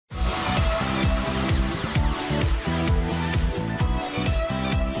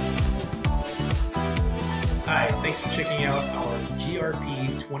Thanks for checking out our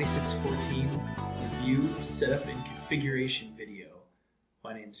GRP2614 review, setup, and configuration video.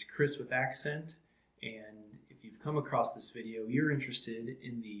 My name is Chris with Accent, and if you've come across this video, you're interested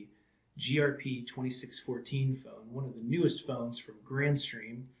in the GRP2614 phone, one of the newest phones from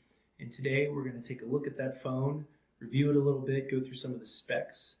Grandstream. And today we're going to take a look at that phone, review it a little bit, go through some of the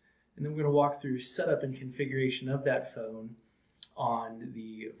specs, and then we're going to walk through setup and configuration of that phone on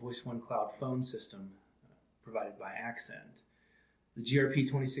the Voice One Cloud phone system provided by Accent. The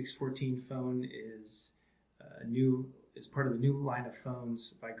GRP2614 phone is part of the new line of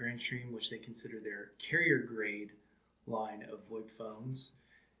phones by Grandstream, which they consider their carrier grade line of VoIP phones,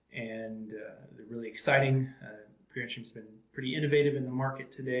 and they're really exciting. Grandstream's been pretty innovative in the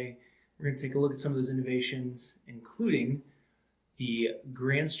market today. We're going to take a look at some of those innovations, including the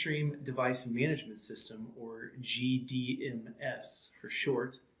Grandstream Device Management System, or GDMS for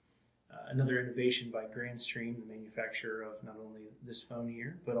short. Another innovation by Grandstream, the manufacturer of not only this phone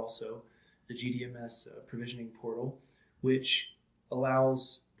here, but also the GDMS provisioning portal, which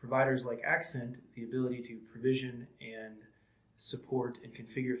allows providers like Accent the ability to provision and support and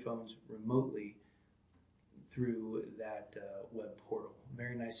configure phones remotely through that web portal.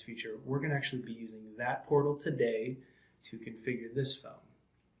 Very nice feature. We're going to actually be using that portal today to configure this phone.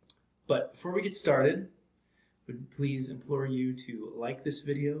 But before we get started, would please implore you to like this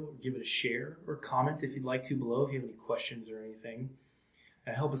video, give it a share, or comment if you'd like to below if you have any questions or anything.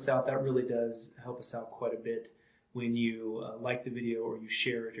 Help us out. That really does help us out quite a bit when you like the video, or you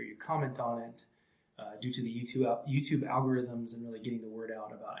share it, or you comment on it, due to the YouTube algorithms and really getting the word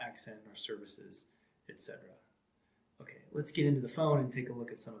out about Accent and our services, etc. Okay, let's get into the phone and take a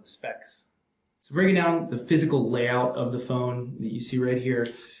look at some of the specs. So breaking down the physical layout of the phone that you see right here,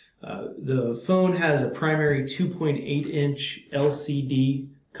 the phone has a primary 2.8-inch LCD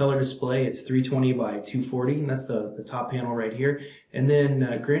color display. It's 320 by 240, and that's the top panel right here. And then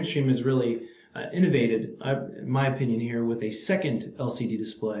Grandstream has really innovated, in my opinion here, with a second LCD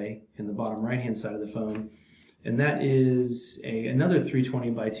display in the bottom right-hand side of the phone. And that is another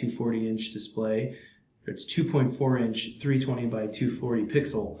 320 by 240-inch display. It's 2.4-inch 320 by 240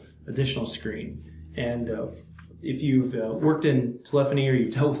 pixel additional screen. And if you've worked in telephony or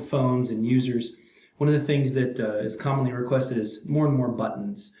you've dealt with phones and users, one of the things that is commonly requested is more and more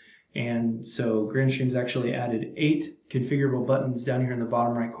buttons. And so Grandstream's actually added 8 configurable buttons down here in the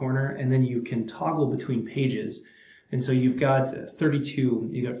bottom right corner, and then you can toggle between pages. And so you've got 32,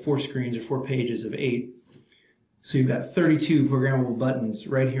 you've got 4 screens or 4 pages of 8. So you've got 32 programmable buttons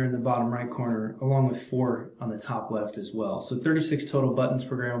right here in the bottom right corner, along with 4 on the top left as well. So 36 total buttons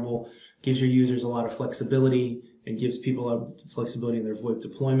programmable, gives your users a lot of flexibility and gives people a lot of flexibility in their VoIP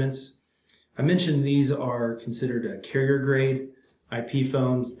deployments. I mentioned these are considered carrier grade IP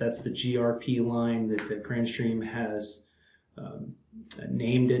phones. That's the GRP line that Grandstream has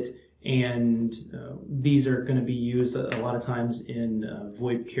named it. And these are going to be used a lot of times in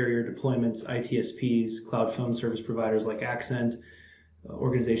VoIP carrier deployments, ITSPs, cloud phone service providers like Accent,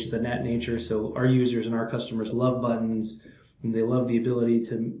 organizations of that nature. So our users and our customers love buttons, and they love the ability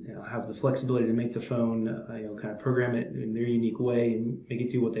to have the flexibility to make the phone, kind of program it in their unique way and make it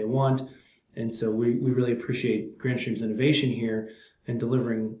do what they want. And so we really appreciate Grandstream's innovation here and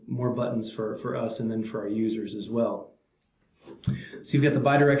delivering more buttons for us and then for our users as well. So you've got the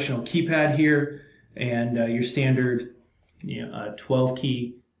bidirectional keypad here, and your standard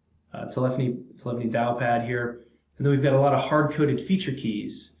 12-key telephony dial pad here. And then we've got a lot of hard-coded feature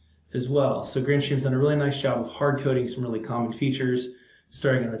keys as well. So Grandstream's done a really nice job of hard-coding some really common features.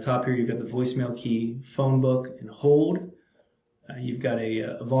 Starting on the top here, you've got the voicemail key, phone book, and hold. You've got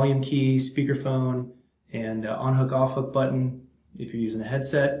a volume key, speakerphone, and on-hook, off-hook button if you're using a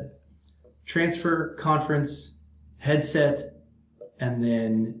headset. Transfer, conference, headset, and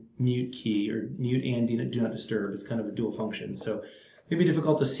then mute key, or mute and do not disturb. It's kind of a dual function. So maybe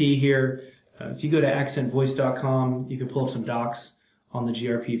difficult to see here. If you go to accentvoice.com, you can pull up some docs on the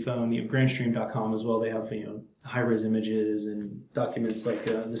GRP phone. You have grandstream.com as well. They have high-res images and documents like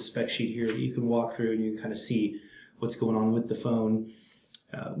this spec sheet here that you can walk through, and you can kind of see what's going on with the phone.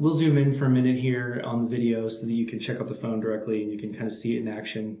 We'll zoom in for a minute here on the video so that you can check out the phone directly and you can kind of see it in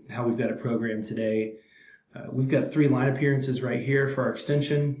action, how we've got it programmed today. We've got 3 line appearances right here for our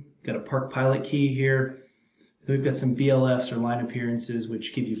extension. We've got a Park Pilot key here. Then we've got some BLFs or line appearances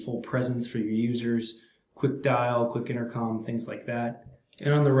which give you full presence for your users, quick dial, quick intercom, things like that.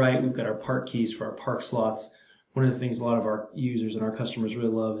 And on the right, we've got our Park keys for our Park slots. One of the things a lot of our users and our customers really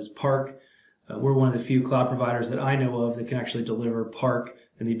love is Park. We're one of the few cloud providers that I know of that can actually deliver Park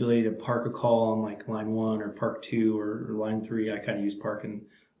and the ability to park a call on like line 1 or Park 2 or line 3. I kind of use Park and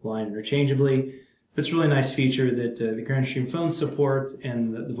line interchangeably. It's a really nice feature that the Grandstream phone support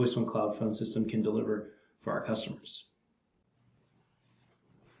and the Voice One Cloud phone system can deliver for our customers.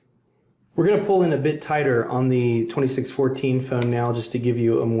 We're going to pull in a bit tighter on the 2614 phone now, just to give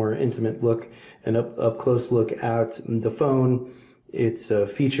you a more intimate look, an up close look at the phone, its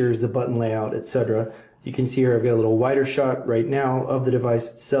features, the button layout, etc. You can see here I've got a little wider shot right now of the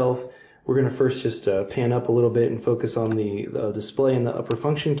device itself. We're going to first just pan up a little bit and focus on the display and the upper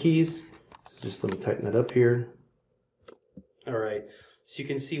function keys. So just let me tighten that up here. All right, so you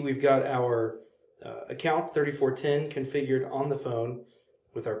can see we've got our account 3410 configured on the phone,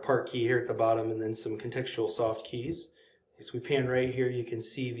 with our part key here at the bottom and then some contextual soft keys. As we pan right here, you can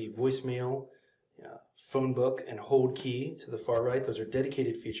see the voicemail, phone book, and hold key to the far right. Those are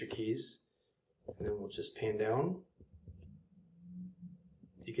dedicated feature keys. And then we'll just pan down.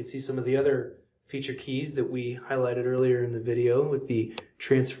 You can see some of the other feature keys that we highlighted earlier in the video with the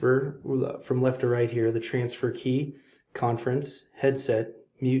transfer from left to right here, the transfer key, conference, headset,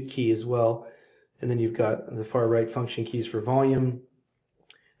 mute key as well. And then you've got the far right function keys for volume,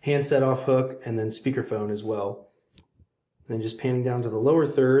 handset off hook, and then speakerphone as well. And then just panning down to the lower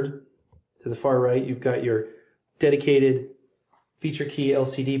third, to the far right, you've got your dedicated feature key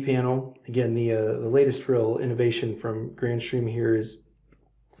LCD panel. Again, the latest real innovation from Grandstream here is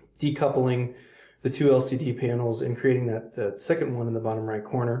decoupling the two LCD panels and creating that second one in the bottom right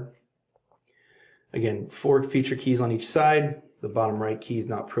corner. Again, 4 feature keys on each side. The bottom right key is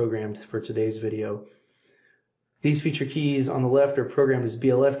not programmed for today's video. These feature keys on the left are programmed as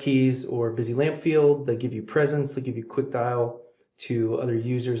BLF keys or busy lamp field. They give you presence, they give you quick dial to other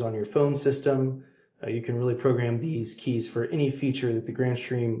users on your phone system. You can really program these keys for any feature that the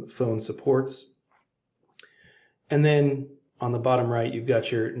Grandstream phone supports. And then on the bottom right, you've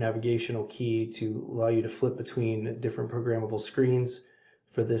got your navigational key to allow you to flip between different programmable screens.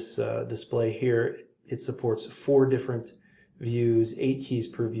 For this display here, it supports 4 different views, 8 keys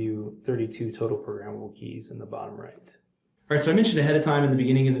per view, 32 total programmable keys in the bottom right. All right, so I mentioned ahead of time in the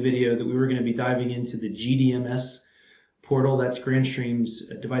beginning of the video that we were going to be diving into the GDMS portal. That's Grandstream's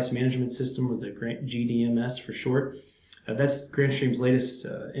Device Management System, or the GDMS for short. That's Grandstream's latest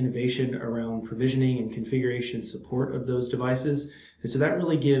innovation around provisioning and configuration support of those devices. And so that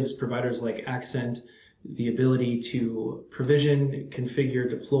really gives providers like Accent the ability to provision, configure,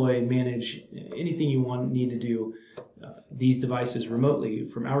 deploy, manage anything you need to do these devices remotely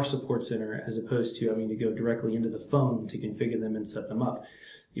from our support center, as opposed to having to go directly into the phone to configure them and set them up.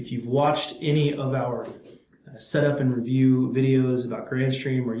 If you've watched any of our setup and review videos about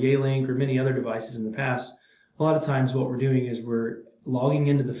Grandstream or Yealink or many other devices in the past, a lot of times what we're doing is we're logging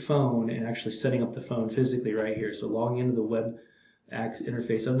into the phone and actually setting up the phone physically right here. So logging into the web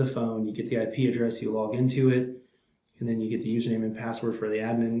interface of the phone, you get the IP address, you log into it, and then you get the username and password for the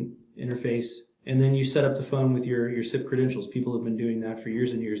admin interface, and then you set up the phone with your SIP credentials. People have been doing that for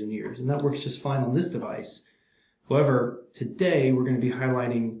years and years and years, and that works just fine on this device. However, today we're going to be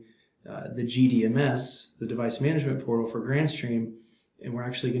highlighting the GDMS, the Device Management Portal for Grandstream, and we're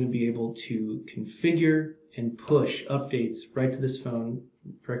actually going to be able to configure and push updates right to this phone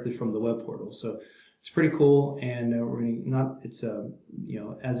directly from the web portal. So it's pretty cool, and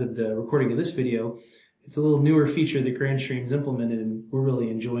as of the recording of this video, it's a little newer feature that Grandstream's implemented, and we're really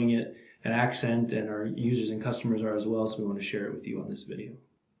enjoying it at Accent, and our users and customers are as well, so we want to share it with you on this video.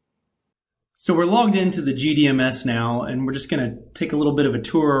 So we're logged into the GDMS now, and we're just going to take a little bit of a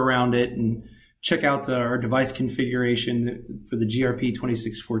tour around it and check out our device configuration for the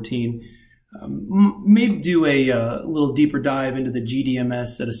GRP2614. Maybe do a little deeper dive into the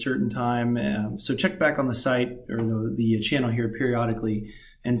GDMS at a certain time. So check back on the site or the channel here periodically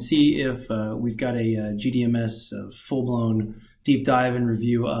and see if we've got a GDMS full-blown deep dive and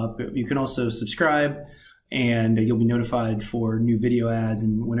review up. You can also subscribe, and you'll be notified for new video ads.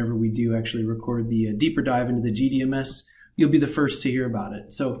 And whenever we do actually record the deeper dive into the GDMS, you'll be the first to hear about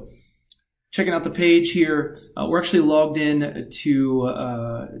it. So checking out the page here, we're actually logged in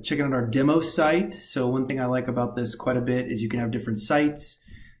to checking out our demo site. So one thing I like about this quite a bit is you can have different sites,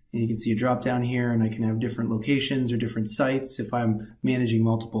 and you can see a drop down here, and I can have different locations or different sites if I'm managing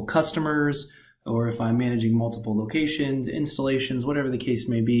multiple customers, or if I'm managing multiple locations, installations, whatever the case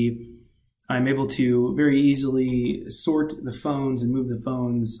may be. I'm able to very easily sort the phones and move the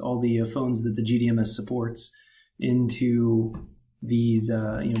phones, all the phones that the GDMS supports, into these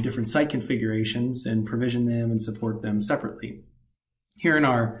different site configurations and provision them and support them separately. Here in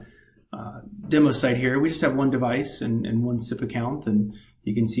our demo site here, we just have one device and one SIP account, and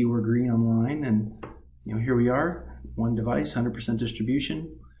you can see we're green online, and here we are, one device, 100%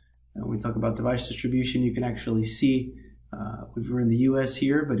 distribution. And when we talk about device distribution, you can actually see We're in the US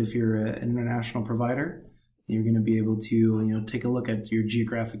here, but if you're an international provider, you're going to be able to take a look at your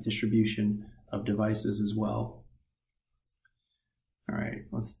geographic distribution of devices as well. All right,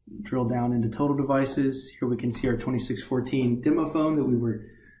 let's drill down into total devices. Here we can see our 2614 demo phone that we were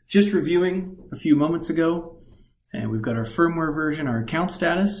just reviewing a few moments ago. And we've got our firmware version, our account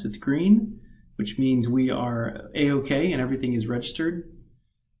status, it's green, which means we are A-OK and everything is registered.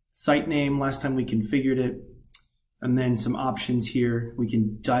 Site name, last time we configured it. And then some options here. We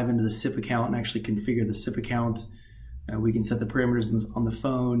can dive into the SIP account and actually configure the SIP account. We can set the parameters on the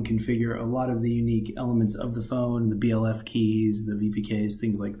phone, configure a lot of the unique elements of the phone, the BLF keys, the VPKs,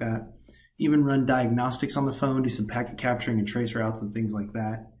 things like that. Even run diagnostics on the phone, do some packet capturing and trace routes and things like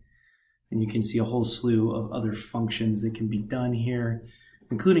that. And you can see a whole slew of other functions that can be done here,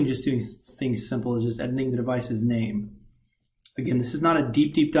 including just doing things simple as just editing the device's name. Again, this is not a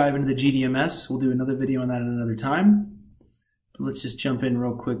deep dive into the GDMS. We'll do another video on that at another time. But let's just jump in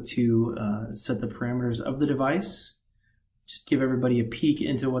real quick to set the parameters of the device. Just give everybody a peek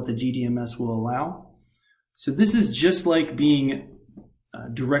into what the GDMS will allow. So this is just like being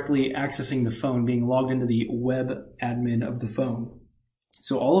directly accessing the phone, being logged into the web admin of the phone.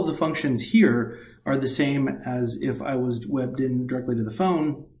 So all of the functions here are the same as if I was webbed in directly to the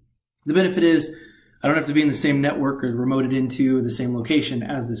phone. The benefit is I don't have to be in the same network or remoted into the same location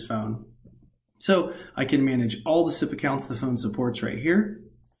as this phone. So I can manage all the SIP accounts the phone supports right here.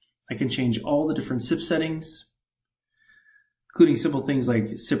 I can change all the different SIP settings, including simple things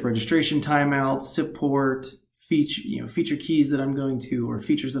like SIP registration timeout, SIP port, feature keys that I'm going to, or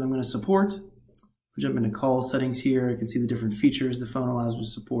features that I'm going to support. I'll jump into call settings here. I can see the different features the phone allows me to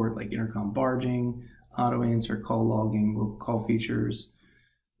support, like intercom barging, auto answer, call logging, local call features.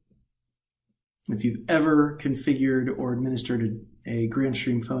 If you've ever configured or administered a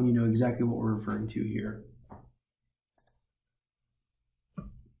Grandstream phone, you know exactly what we're referring to here.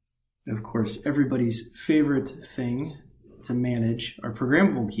 And of course, everybody's favorite thing to manage are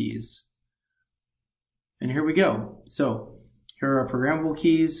programmable keys. And here we go. So here are our programmable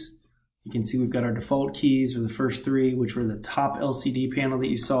keys. You can see we've got our default keys for the first three, which were the top LCD panel that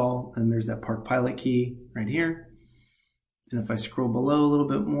you saw. And there's that Park Pilot key right here. And if I scroll below a little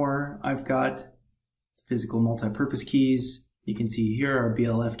bit more, I've got physical multi-purpose keys. You can see here are our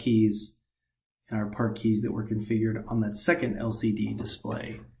BLF keys and our Park keys that were configured on that second LCD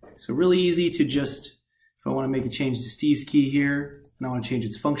display. So really easy to just, if I want to make a change to Steve's key here, and I want to change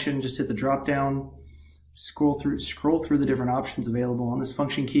its function, just hit the drop down, scroll through the different options available on this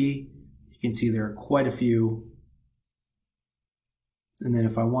function key. You can see there are quite a few. And then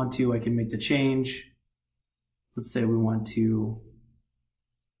if I want to, I can make the change. Let's say we want to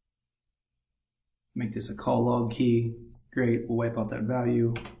make this a call log key. Great, we'll wipe out that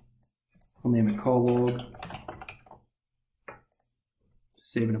value. We'll name it call log.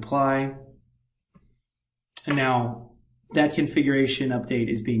 Save and apply. And now that configuration update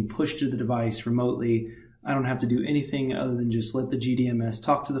is being pushed to the device remotely. I don't have to do anything other than just let the GDMS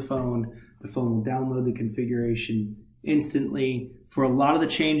talk to the phone. The phone will download the configuration instantly. For a lot of the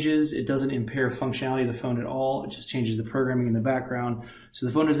changes, it doesn't impair functionality of the phone at all. It just changes the programming in the background. So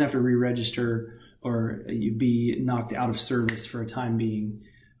the phone doesn't have to re-register or be knocked out of service for a time being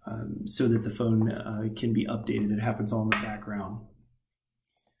so that the phone can be updated. It happens all in the background.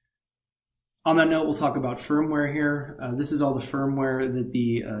 On that note, we'll talk about firmware here. This is all the firmware that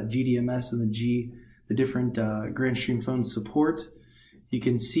the GDMS and the different Grandstream phones support. You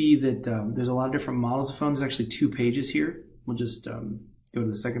can see that there's a lot of different models of phones. There's actually 2 pages here. We'll just go to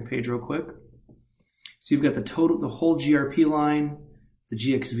the second page real quick. So you've got the whole GRP line, the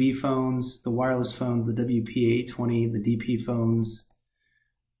GXV phones, the wireless phones, the WP820, the DP phones.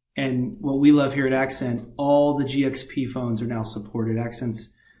 And what we love here at Accent, all the GXP phones are now supported.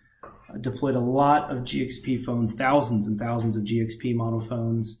 Accent's deployed a lot of GXP phones, thousands and thousands of GXP model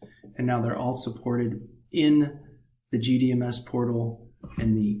phones, and now they're all supported in the GDMS portal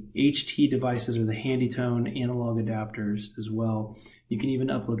and the HT devices or the Handytone analog adapters as well. You can even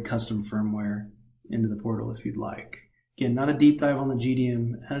upload custom firmware into the portal if you'd like. Again, not a deep dive on the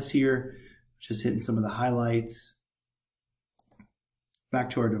GDMS here, just hitting some of the highlights. Back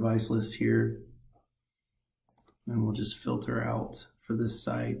to our device list here, and we'll just filter out for this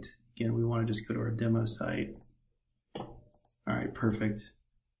site. Again, we want to just go to our demo site. All right, perfect.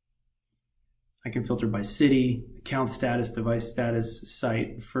 I can filter by city, account status, device status,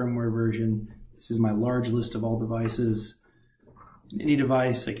 site, firmware version. This is my large list of all devices. And any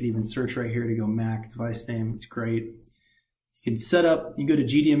device, I can even search right here to go Mac, device name, it's great. You can set up, you go to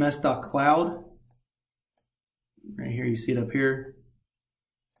gdms.cloud. Right here, you see it up here.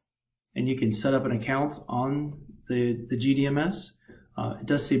 And you can set up an account on the GDMS. It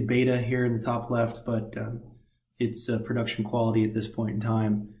does say beta here in the top left, but it's production quality at this point in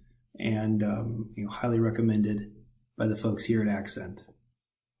time, and highly recommended by the folks here at Accent.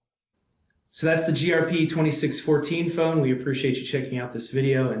 So that's the GRP2614 phone. We appreciate you checking out this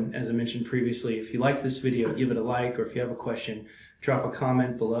video, and as I mentioned previously, if you like this video, give it a like, or if you have a question, drop a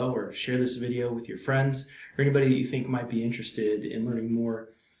comment below, or share this video with your friends or anybody that you think might be interested in learning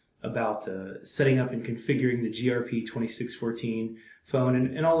more about setting up and configuring the GRP2614 phone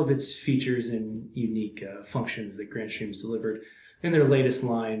and all of its features and unique functions that Grandstream's delivered in their latest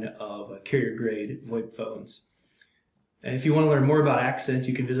line of carrier-grade VoIP phones. And if you want to learn more about Accent,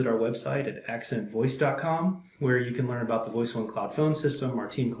 you can visit our website at accentvoice.com, where you can learn about the Voice One Cloud phone system, our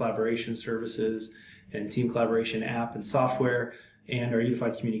team collaboration services, and team collaboration app and software, and our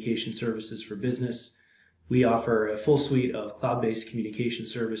unified communication services for business. We offer a full suite of cloud-based communication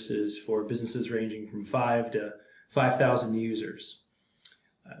services for businesses ranging from 5 to 5,000 users.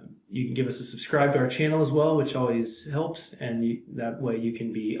 You can give us a subscribe to our channel as well, which always helps, and that way you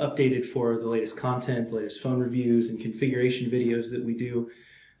can be updated for the latest content, the latest phone reviews and configuration videos that we do.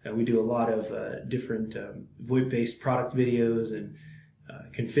 We do a lot of different VoIP-based product videos and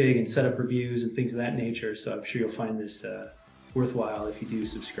config and setup reviews and things of that nature, so I'm sure you'll find this worthwhile if you do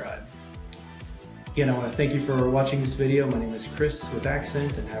subscribe. Again, I want to thank you for watching this video. My name is Chris with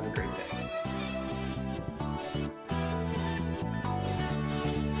Accent, and have a great day.